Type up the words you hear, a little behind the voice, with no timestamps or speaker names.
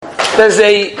There's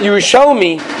a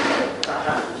Yerushalmi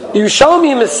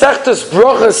Mesechtas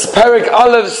Brochas Perek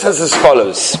Aleph says as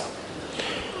follows.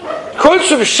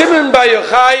 Quotes Reb Shimon Bar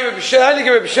Yochai,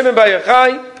 Reb Shimon Bar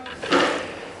Yochai,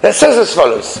 that says as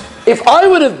follows: if I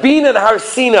would have been at Har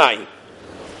Sinai,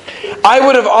 I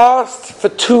would have asked for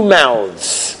 2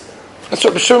 mouths. That's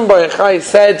what Reb Shimon Bar Yochai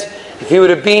said. If he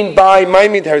would have been by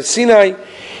Maimid Har Sinai,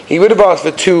 he would have asked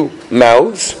for 2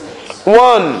 mouths.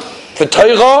 One for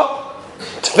Torah,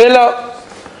 Tefillah,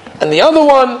 and the other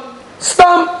one,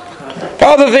 Stam, for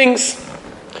other things.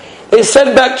 They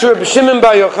said back to Reb Shimon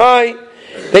Bar Yochai,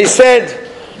 they said,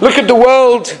 look at the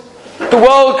world. The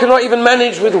world cannot even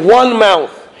manage with 1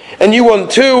 mouth, and you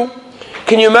want 2.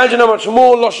 Can you imagine how much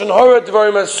more Lashon Hara,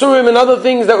 Dvarim Asurim, and other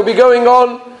things that would be going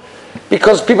on?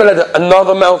 Because people had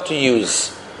another mouth to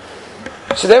use.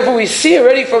 So therefore we see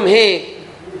already from here,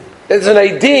 there's an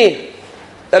idea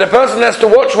that a person has to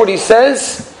watch what he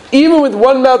says. Even with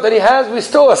 1 mouth that he has, we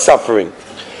still are suffering.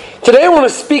 Today I want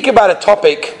to speak about a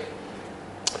topic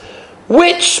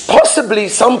which possibly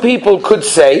some people could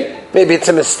say, maybe it's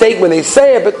a mistake when they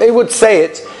say it, but they would say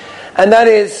it, and that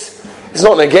is, it's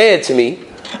not negaya to me,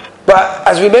 but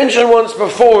as we mentioned once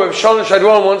before, Reb Shalom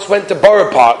Shadwan once went to Borough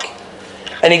Park,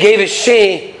 and he gave a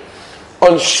shir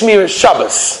on Shmir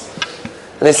Shabbos.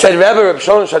 And they said, Reb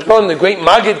Shalom Shadwan, the great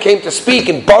Maggid, came to speak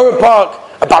in Borough Park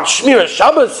about Shmir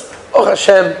Shabbos. Oh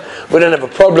Hashem, we don't have a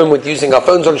problem with using our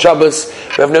phones on Shabbos.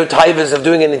 We have no taivas of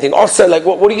doing anything. Also, like,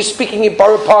 what are you speaking in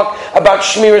Borough Park about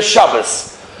Shmir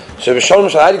Shabbos? So Reb Shalom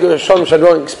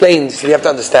Shadwan explains, you have to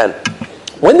understand.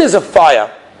 When there's a fire,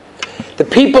 the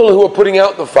people who are putting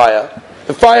out the fire,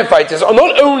 the firefighters, are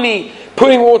not only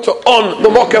putting water on the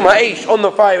Mokam Ha'esh, on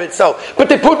the fire itself, but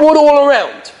they put water all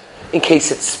around, in case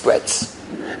it spreads.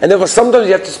 And therefore sometimes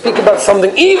you have to speak about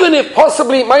something, even if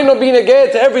possibly it might not be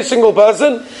negaya to every single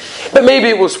person, but maybe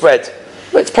it will spread.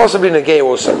 But it's possibly negaya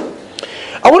also.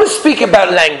 I want to speak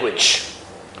about language.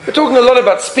 We're talking a lot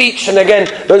about speech, and again,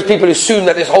 those people assume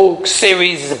that this whole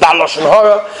series is about Lashon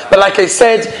Hara, but like I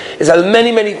said, there's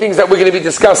many, many things that we're going to be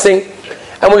discussing,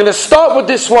 and we're going to start with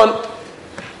this one.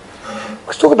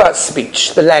 Let's talk about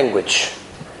speech, the language.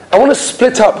 I want to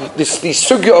split up the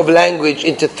sugya of language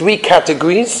into 3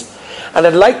 categories, and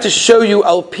I'd like to show you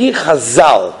Al Pi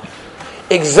Chazal,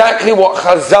 exactly what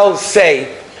Chazal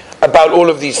say about all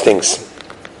of these things.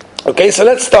 Okay, so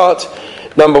let's start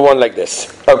number 1 like this.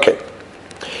 Okay.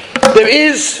 There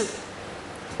is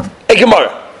a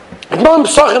Gemara. Gemara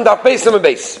Pesachim Daf Beis Amud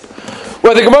Beis,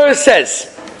 where the Gemara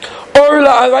says,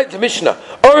 I write the Mishnah,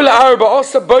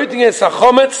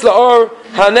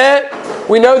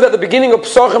 we know that the beginning of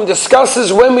Pesachim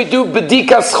discusses when we do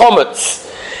Bedikas Chometz.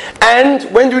 And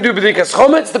when do we do Bedikas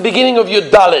Chometz? The beginning of Yud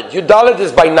Daled. Yud Daled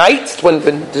is by night, when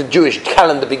the Jewish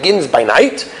calendar begins by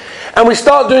night. And we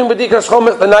start doing Bedikas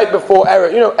Chometz the night before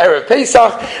Erev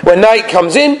Pesach. When night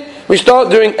comes in, we start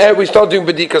doing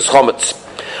Bedikas Chometz.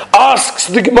 Asks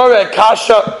the Gemara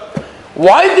Kasha,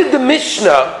 why did the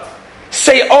Mishnah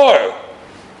say Or?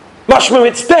 Mashmam,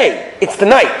 it's day, it's the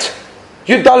night.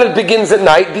 Yud Daled begins at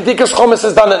night, Bedikas Chometz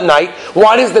is done at night.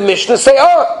 Why does the Mishnah say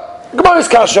Or? Gemara's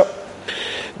Kasha.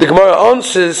 The Gemara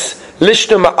answers,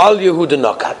 Lishna Ma'al Yehuda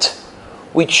Nakat.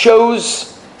 We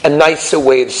chose a nicer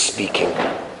way of speaking.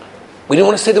 We didn't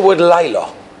want to say the word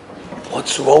Laila.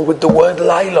 What's wrong with the word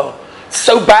Laila? It's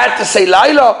so bad to say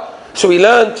Laila. So we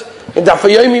learned in Daf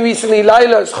Yomi recently,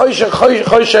 Laila is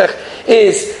Choshech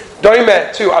is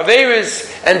Doime to Averis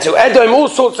and to Edom, all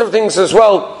sorts of things as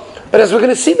well. But as we're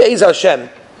going to see Be'ez Hashem,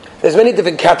 there's many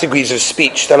different categories of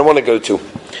speech that I want to go to.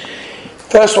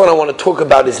 First one I want to talk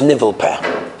about is Nivel Peh.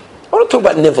 I want to talk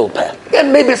about Nivel Peh.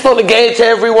 Again, maybe it's not a gay to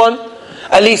everyone,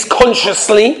 at least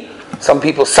consciously. Some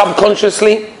people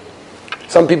subconsciously.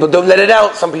 Some people don't let it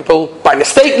out. Some people by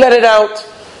mistake let it out.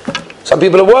 Some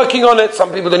people are working on it.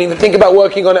 Some people don't even think about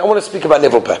working on it. I want to speak about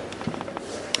Nivel Peh.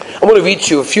 I want to read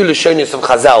you a few Lashonis of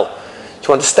Chazal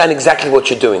to understand exactly what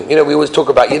you're doing. You know, we always talk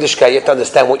about Yiddishkeit. You have to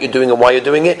understand what you're doing and why you're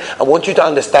doing it. I want you to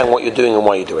understand what you're doing and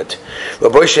why you do it.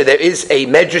 Rabbi Moshe, there is a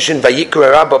medrash in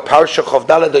Vayikra Rabbah Parsha Chav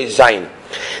Daled Zayin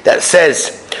that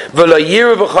says, "V'lo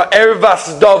yirvcha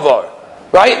ervas davar."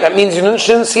 Right? That means you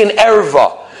shouldn't see an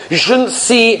erva. You shouldn't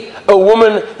see a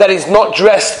woman that is not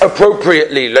dressed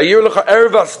appropriately. Lo yirvcha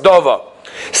ervas davar.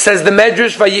 Says the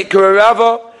medrash Vayikra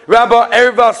Rabbah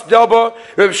ervas davar.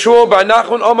 Reb Shmuel Bar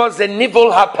Nachman Omar ze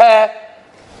nivul hapeh.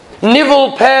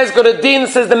 Nivel Peh's got a din,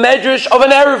 says the medrash, of an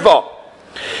erva.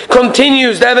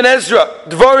 Continues the Even Ezra,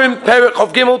 Dvorim Perek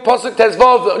of Gimel Posuk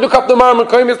Tezvav. Look up the Maram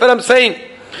Koymis that I'm saying.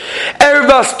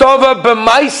 Erva stova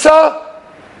b'maisa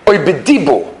or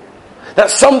b'dibu. That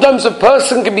sometimes a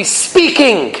person can be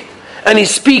speaking and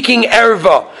he's speaking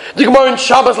erva. The Gemara in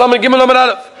Shabbos Lamed Gimel Lamed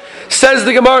Aleph says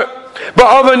the Gemara, with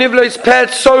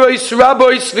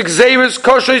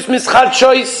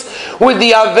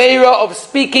the avera of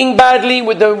speaking badly,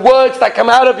 with the words that come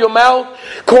out of your mouth,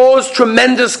 cause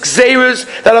tremendous gzeiros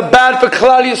that are bad for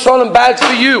Klal Yisrael and bad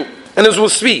for you. And as we'll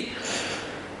see,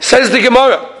 says the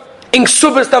Gemara in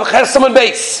Ksubas Tav Chesamad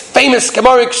Beis, famous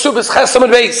Gemara Ksubas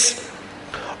Chesamad Beis,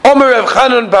 Omer Rav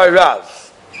Chanan bar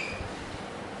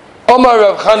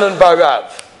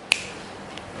Rav,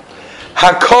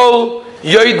 Hakol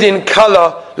Yoidin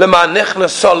Kala Lemanechna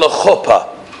Chuppah.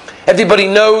 Everybody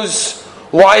knows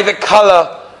why the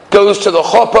Kala goes to the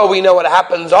Chuppah. We know what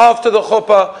happens after the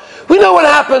Chuppah. We know what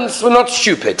happens. We're not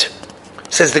stupid.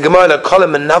 Says the Gemara, Kala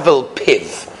Menavel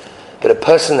Piv. But a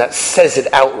person that says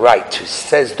it outright, who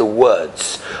says the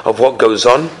words of what goes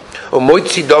on,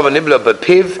 Umoitzi Dova Nibla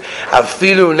Bepiv,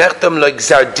 Afilu Nechtam like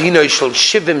Zardino Shel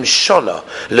Shivim Shona,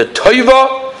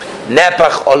 Letoiva,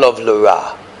 Nepach Olav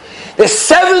Lura. There's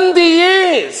 70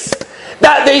 years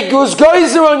that those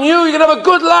guys are on you. You're going to have a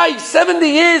good life. 70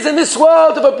 years in this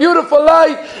world of a beautiful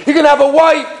life. You're going to have a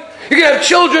wife. You're going to have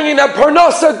children. You're going to have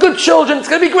parnasa, good children. It's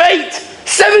going to be great.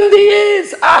 70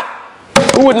 years.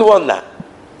 Who wouldn't want that?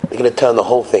 You're going to turn the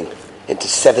whole thing into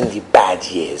 70 bad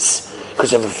years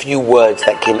because of a few words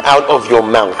that came out of your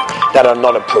mouth that are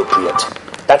not appropriate.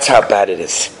 That's how bad it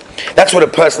is. That's what a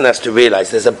person has to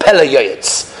realize. There's a Pele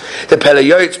Yoyetz. The Pele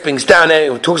Yoyetz brings down,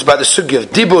 and he talks about the sugi of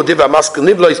Dibur, Diva Maskal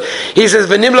Niblois. He says,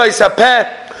 V'niblois hapeh,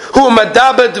 hu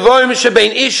madabed dvoim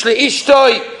shebein ish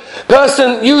le'ishtoi.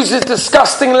 Person uses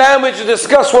disgusting language to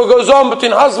discuss what goes on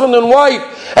between husband and wife.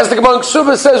 As the Gemara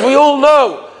Ksubah says, we all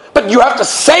know. But you have to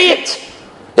say it.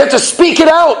 You have to speak it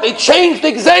out. They changed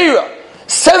the Gzeira.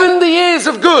 70 years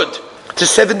of good to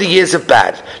 70 years of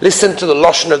bad. Listen to the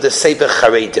Lashon of the Sefer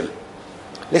Charedim.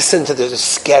 Listen to this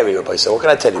scary Rabbi. So what can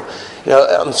I tell you?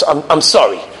 I'm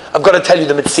sorry. I've got to tell you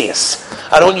the Metzias.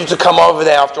 I don't want you to come over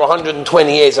there after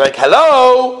 120 years and like,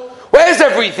 hello, where's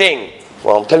everything?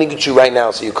 Well, I'm telling it to you right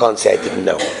now, so you can't say I didn't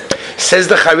know. Says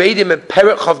the Charedim in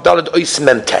Perek Chav Daled Ois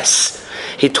Memtes.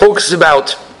 He talks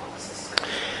about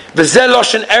V'zeh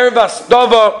Loshen Ervas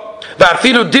Dova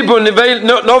V'afilu Dibur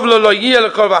Novlo Lo Yiyeh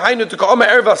L'Kol V'hainu T'ka'omer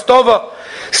Ervas Dova.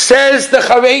 Says the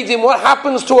Charedim, what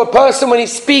happens to a person when he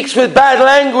speaks with bad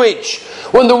language,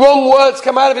 when the wrong words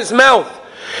come out of his mouth?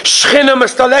 Shchina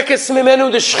mastalekes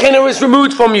mimenu, the Shchina is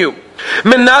removed from you.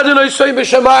 Menadon oisoi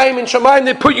b'shamayim, in Shamayim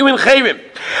they put you in Chayrim.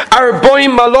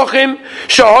 Arboim malochim,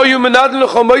 shahoyu menadon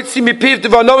l'chomoitzi mipiv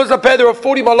devanovas apeh, there are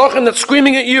 40 malachim that's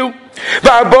screaming at you.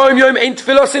 V'arboim yom ein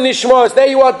tfilos in ishmos, there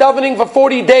you are davening for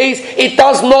 40 days, it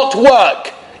does not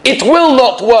work. It will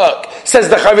not work, says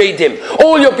the Charedim.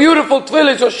 All your beautiful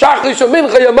tefillos, your shachris, your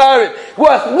mincha, your maariv,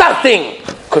 worth nothing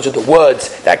because of the words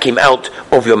that came out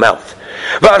of your mouth.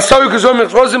 There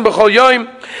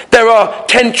are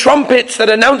 10 trumpets that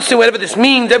are announcing whatever this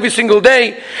means every single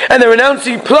day, and they're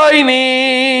announcing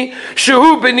Ploini,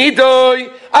 Shehu Benidoi.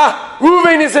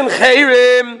 Reuven is in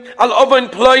Chayrim. Al Ovan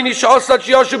Ploini, Sha'asach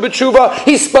Yashu B'tshuva.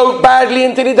 He spoke badly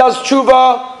until he does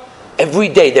tshuva. Every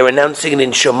day they're announcing it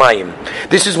in Shomayim.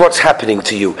 This is what's happening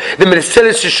to you. The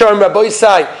Meseles Shishon Rabbi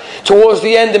Isai, towards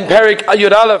the end in Perik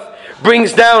Ayud Aleph,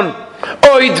 brings down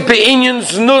Oid Be'inyan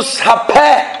Znus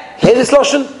Hapeh. Hear this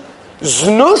Lashon?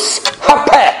 Znus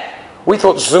Hapeh. We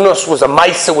thought Znus was a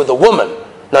Maisa with a woman.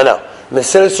 No.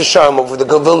 Meseles Shishon over the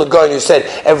Vilna Gaon who said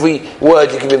every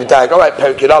word you can be diag. Alright,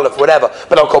 Perik Ayud Aleph, whatever.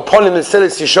 But I'll call upon him.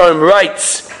 Meseles Shishon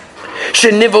writes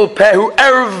Shenivel Pehu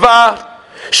Erva.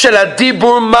 A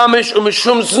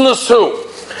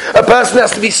person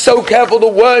has to be so careful the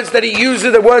words that he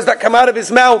uses, the words that come out of his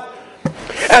mouth.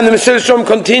 And the Meseles Shom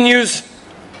continues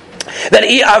that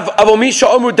it's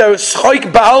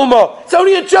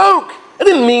only a joke. I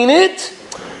didn't mean it.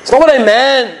 It's not what I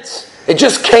meant. It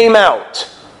just came out.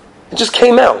 I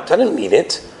didn't mean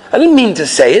it. I didn't mean to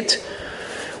say it.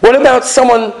 What about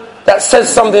someone that says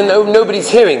something that nobody's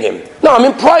hearing him? No, I'm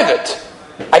in private.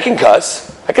 I can cuss.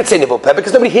 I can say Nivel Peh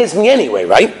because nobody hears me anyway,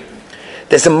 right?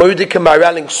 There's a Mordecai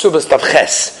Maral in Ksubas Tav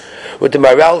Ches, where the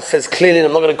Maral says clearly, and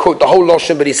I'm not going to quote the whole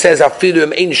Lashon, but he says, Afilu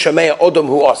em ein Shomea Odom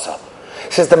hu asa.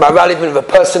 Says the Maral, even if a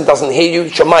person doesn't hear you,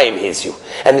 Shamayim hears you.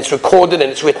 And it's recorded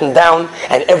and it's written down,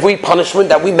 and every punishment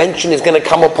that we mention is going to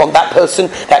come upon that person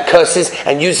that curses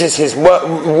and uses his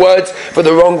words for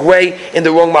the wrong way, in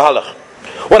the wrong mahalach.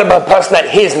 What about a person that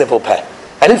hears Nivel Peh?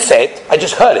 I didn't say it, I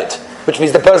just heard it, which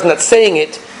means the person that's saying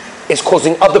it is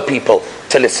causing other people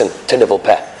to listen to Nivel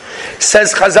Peh.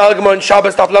 Says Chazal Gemara in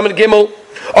Shabbos Daf Lamed Gimel,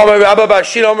 Omer Rabba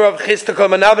Bashir Omer Rav Chisda Kol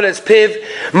Manavel Es Piv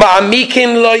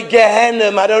Ma'amikin Loi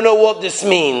Gehenim. I don't know what this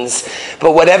means,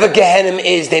 but whatever Gehenim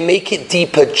is, they make it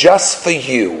deeper just for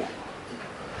you.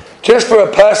 Just for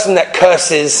a person that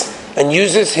curses and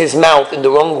uses his mouth in the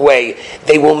wrong way,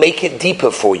 they will make it deeper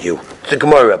for you. The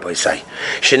Gemara Rabbi say.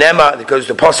 Shenema, it goes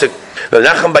to the Pasuk,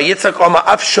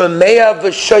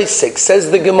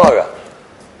 says the Gemara.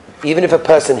 Even if a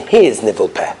person hears nivel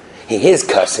peh, he hears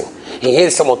cursing, he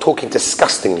hears someone talking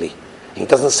disgustingly, he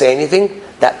doesn't say anything,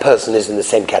 that person is in the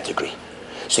same category.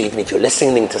 So even if you're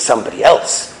listening to somebody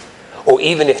else, or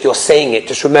even if you're saying it,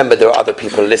 just remember there are other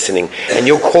people listening, and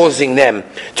you're causing them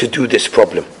to do this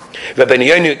problem. Rabbi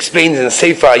Yonu explains in the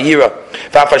Sefer Ayira,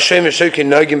 the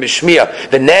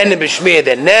nana b'shmiya,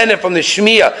 the nana from the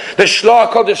shmiya, the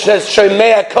Shloah Kodesh says,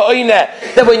 Shomea ka'oineh,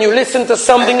 that when you listen to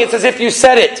something, it's as if you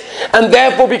said it. And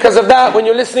therefore, because of that, when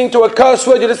you're listening to a curse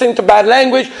word, you're listening to bad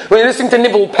language, when you're listening to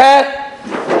nivel peh,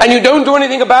 and you don't do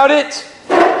anything about it,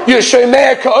 you're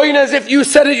Shomea ka'oineh as if you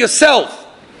said it yourself.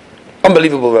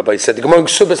 Unbelievable, Rabbi said. The Gemara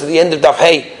Ksubas at the end of Daf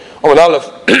Hey, Omen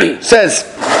Aleph, says,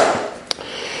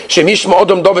 a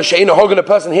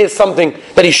person hears something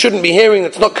that he shouldn't be hearing,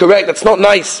 that's not correct, that's not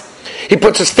nice. He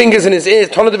puts his fingers in his ears.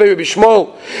 Why is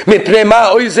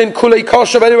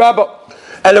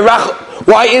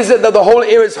it that the whole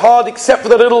ear is hard except for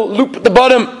the little loop at the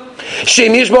bottom? If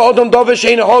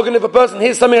a person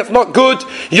hears something that's not good,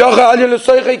 he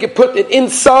can put it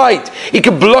inside, he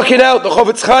can block it out. The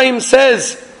Chofetz Chaim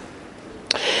says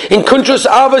in Kuntrus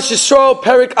Avos Yisrael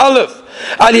Perik Aleph,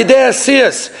 Al Yedei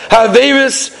Asiyas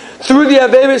Haveris, through the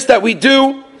Averis that we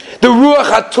do, the Ruach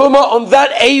HaTumah on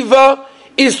that Ava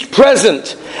is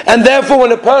present. And therefore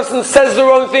when a person says the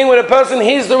wrong thing, when a person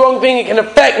hears the wrong thing, it can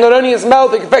affect not only his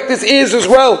mouth, it can affect his ears as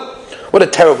well. What a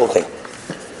terrible thing.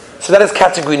 So that is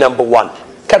category number one.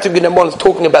 Category number one is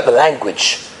talking about the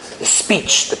language, the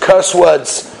speech, the curse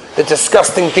words, the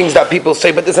disgusting things that people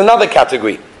say. But there's another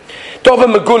category. Dova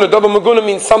Maguna. Dova Maguna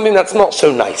means something that's not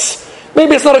so nice.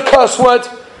 Maybe it's not a curse word.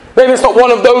 Maybe it's not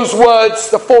one of those words,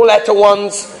 the 4-letter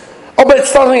ones. Oh, but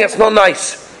it's something that's not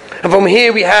nice. And from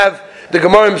here we have the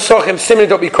Gemara in Pesachim, similar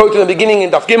to what we quoted in the beginning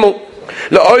in Daf Gimel.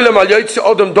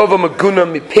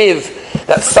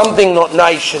 That something not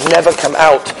nice should never come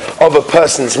out of a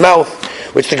person's mouth,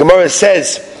 which the Gemara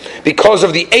says, because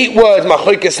of the 8 words,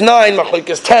 Machlokes 9,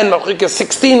 Machlokes 10, Machlokes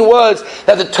 16 words,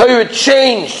 that the Torah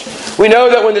changed. We know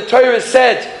that when the Torah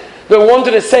said, they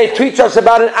wanted to say, teach us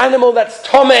about an animal that's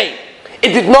tomei.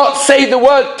 It did not say the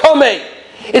word tomei.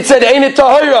 It said Eine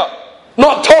Tahora,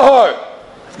 not Tahor.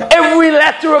 Every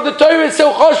letter of the Torah is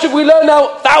so chashuv. We learn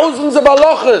now thousands of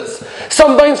halachas,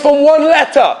 sometimes from one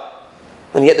letter.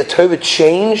 And yet the Torah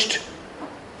changed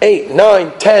 8,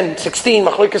 9, 10, 16,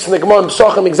 Machlokes in the Gemara and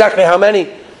Pesachim, exactly how many?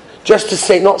 Just to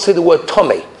say, not say the word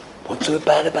tomei. What's so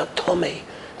bad about tomei?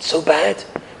 It's so bad,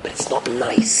 but it's not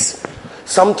nice.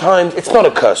 Sometimes it's not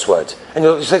a curse word. And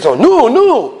you'll say to someone,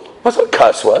 no, what's not a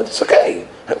curse word? It's okay.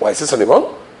 Why is there something wrong?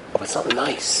 Oh, but it's not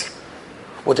nice.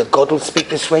 Would a Gadol speak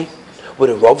this way? Would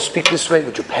a Rav speak this way?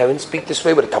 Would your parents speak this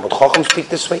way? Would a Talmud Chacham speak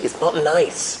this way? It's not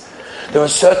nice. There are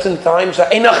certain times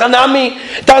that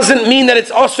Einach doesn't mean that it's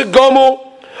Asa Gomo.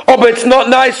 Oh, but it's not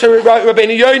nice.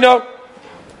 Rabbeinu Yonah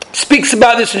speaks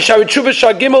about this in Shari Tshuva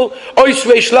Shar Gimel Ois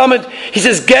Reish Lamed. He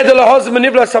says, Gedel HaHozim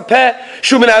Manivlas HaPeh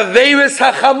Shu Min Aveiros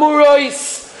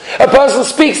HaChamuros. A person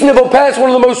speaks nivel peh. It's one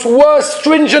of the most worst,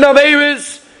 stringent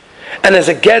aveiros. And there's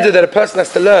a gedder that a person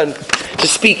has to learn to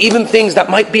speak even things that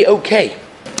might be okay,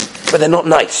 but they're not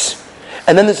nice.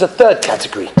 And then there's a third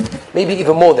category, maybe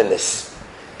even more than this.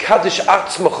 Kaddish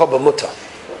Atzmacha B'Muta.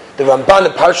 The Ramban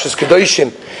in Parshas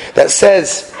Kedoshim that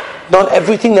says, not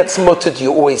everything that's muttered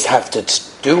you always have to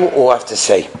do or have to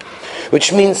say.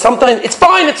 Which means sometimes it's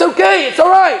fine, it's okay, it's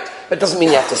alright, but it doesn't mean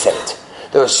you have to say it.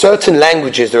 There are certain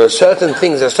languages, there are certain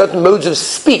things, there are certain modes of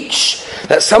speech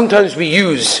that sometimes we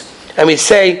use and we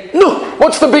say, no,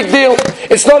 what's the big deal?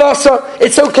 It's not asa,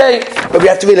 it's okay. But we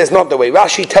have to realize not the way.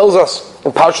 Rashi tells us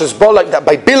in Parshas Balak that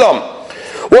by Bilam,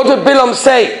 what did Bilam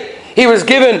say? He was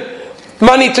given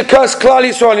money to curse Klal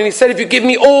Yisrael, and he said, if you give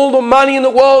me all the money in the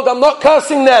world, I'm not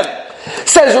cursing them.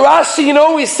 Says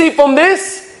Rashi, we see from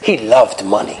this, he loved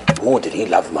money. Oh, did he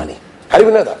love money? How do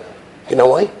we know that? You know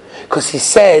why? Because he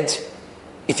said,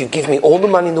 if you give me all the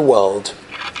money in the world,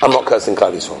 I'm not cursing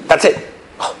Klal Yisrael. That's it.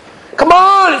 Oh, come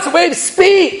on, it's a way of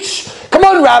speech. Come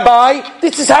on, Rabbi,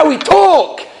 this is how we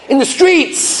talk in the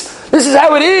streets. This is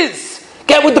how it is.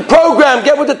 Get with the program,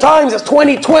 get with the times. It's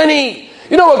 2020.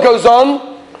 You know what goes on.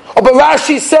 Oh, but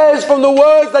Rashi says from the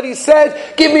words that he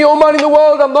said, give me all money in the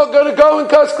world, I'm not going to go and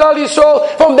curse Klal Yisrael.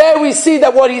 From there we see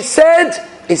that what he said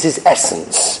is his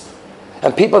essence.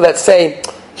 And people that say,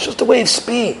 it's just a way of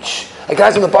speech. A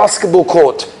guy's on the basketball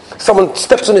court, someone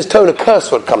steps on his toe and a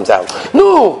curse word comes out.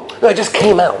 No, it just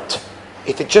came out.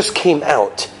 If it just came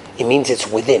out, it means it's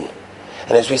within.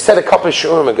 And as we said a couple of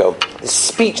shurim ago, the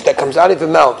speech that comes out of your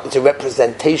mouth is a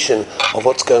representation of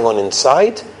what's going on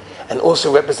inside, and also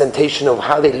a representation of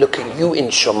how they look at you in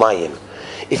Shamayim.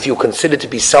 If you consider to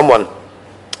be someone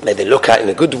that they look at in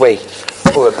a good way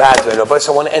or a bad way. But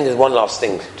I want to end with one last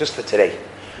thing, just for today.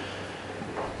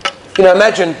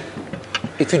 Imagine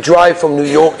if you drive from New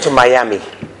York to Miami,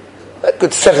 a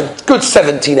good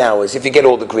 17 hours if you get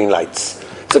all the green lights.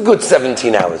 It's a good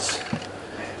 17 hours.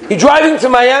 You're driving to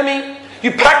Miami,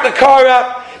 you pack the car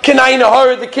up, Kenai in a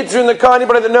hurry, the kids are in the car.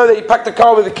 Anybody that know that you pack the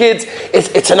car with the kids,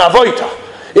 it's an avoita.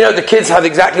 The kids have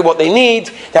exactly what they need.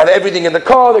 They have everything in the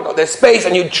car. They've got their space,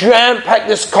 and you jam-pack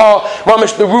this car,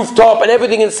 mamish the rooftop, and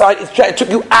everything inside. It took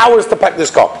you hours to pack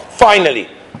this car. Finally,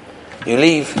 you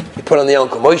leave. You put on the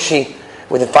Uncle Moishi.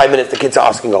 Within 5 minutes, the kids are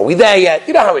asking, "Are we there yet?"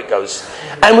 You know how it goes.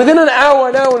 And within an hour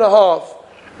and a half,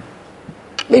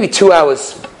 maybe 2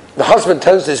 hours, the husband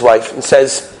turns to his wife and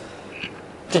says,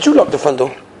 "Did you lock the front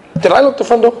door? Did I lock the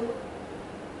front door?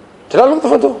 Did I lock the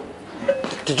front door?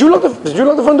 Did you lock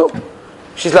the front door?"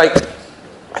 She's like,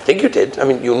 "I think you did. I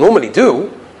mean, you normally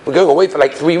do. We're going away for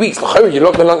like 3 weeks. You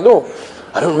locked the front door."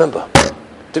 "I don't remember.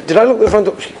 Did I lock the front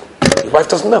door?" His wife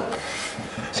doesn't know.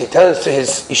 So he turns to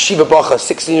his yeshiva bacha,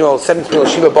 16-year-old, 17-year-old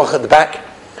yeshiva bacha at the back.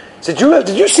 He said,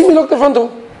 did you see me lock the front door?"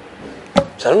 He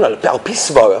said, "I don't know. Al pi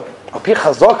svara, al pi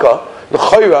chazaka,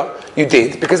 l'chayra, you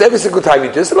did, because every single time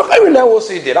you did. So l'chayra now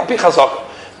also you did. Al pi chazaka."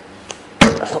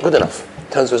 That's not good enough.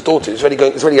 Turns to his daughter. It's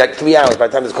already like 3 hours by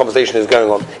the time this conversation is going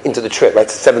on into the trip. Right,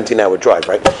 it's a 17-hour drive.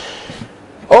 Right.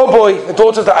 Oh boy, the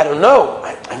daughter's like, "I don't know.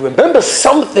 I remember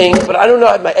something, but I don't know.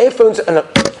 I had my earphones and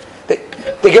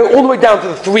they go all the way down to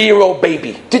the 3-year-old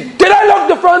baby. Did I lock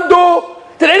the front door?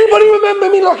 Did anybody remember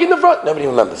me locking the front?" Nobody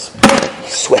remembers.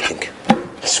 He's sweating.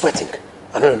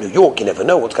 I don't know, New York, you never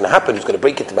know what's going to happen. Who's going to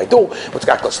break into my door? I've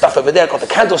got stuff over there. I've got the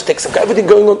candlesticks. I've got everything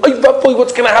going on. Oh,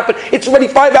 what's going to happen? It's already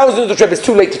 5 hours into the trip. It's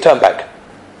too late to turn back.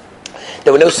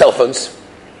 There were no cell phones.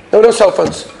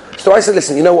 So I said,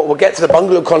 "Listen, you know what? We'll get to the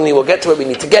bungalow colony. We'll get to where we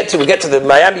need to get to. We'll get to the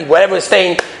Miami, wherever we're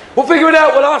staying. We'll figure it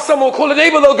out. We'll ask someone. We'll call a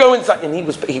neighbor. They'll go inside." And he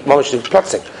was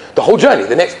practicing. The whole journey,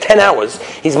 the next 10 hours,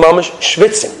 he's mamash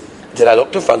schwitzing. Did I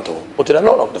lock the front door? Or did I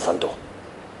not lock the front door?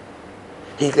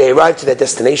 They arrived to their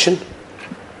destination.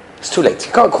 It's too late.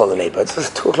 You can't call the neighbor. It's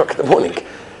 2 o'clock in the morning.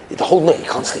 The whole night, you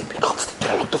can't sleep. Did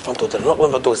I lock the front door? Did I not lock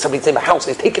the front door? Somebody's in my house.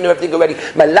 They've taken everything already.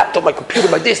 My laptop, my computer,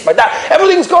 my this, my that.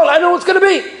 Everything's gone. I know what's going to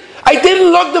be. I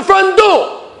didn't lock the front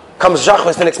door. Comes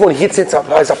Jachmas the next morning. He sits up,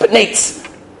 lies up at Nate's.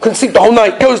 Couldn't sleep the whole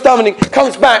night. Goes davening.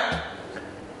 Comes back.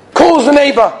 Calls the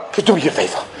neighbor. Says, "Do me a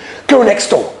favor. Go next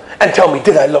door and tell me,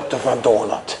 did I lock the front door or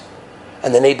not?"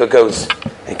 And the neighbor goes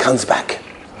and he comes back.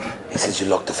 He says, "You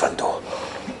locked the front door."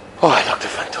 "Oh, I locked the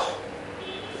front door."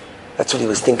 That's what he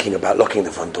was thinking about, locking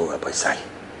the front door, Rabbi Say.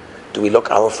 Do we lock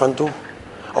our front door?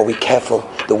 Are we careful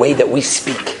the way that we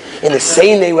speak? In the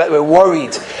same way we're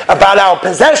worried about our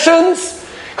possessions?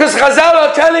 Because Chazal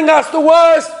are telling us the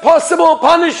worst possible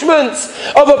punishments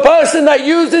of a person that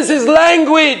uses his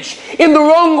language in the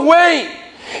wrong way.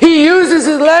 He uses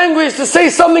his language to say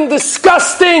something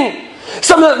disgusting,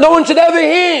 something that no one should ever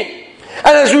hear.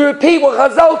 And as we repeat what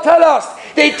Chazal tell us,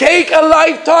 they take a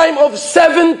lifetime of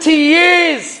 70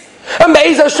 years. And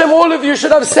Be'ez Hashem, all of you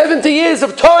should have 70 years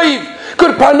of toiv,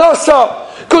 good parnasa,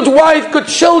 good wife, good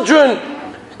children,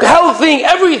 healthy,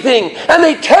 everything. And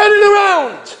they turn it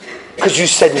around. Because you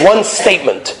said one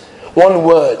statement, one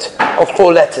word of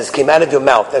 4 letters came out of your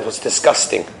mouth that was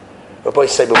disgusting. Rabbi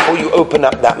say, before you open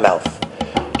up that mouth,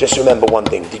 just remember one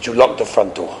thing. Did you lock the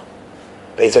front door?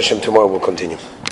 Be'ez Hashem, tomorrow we'll continue.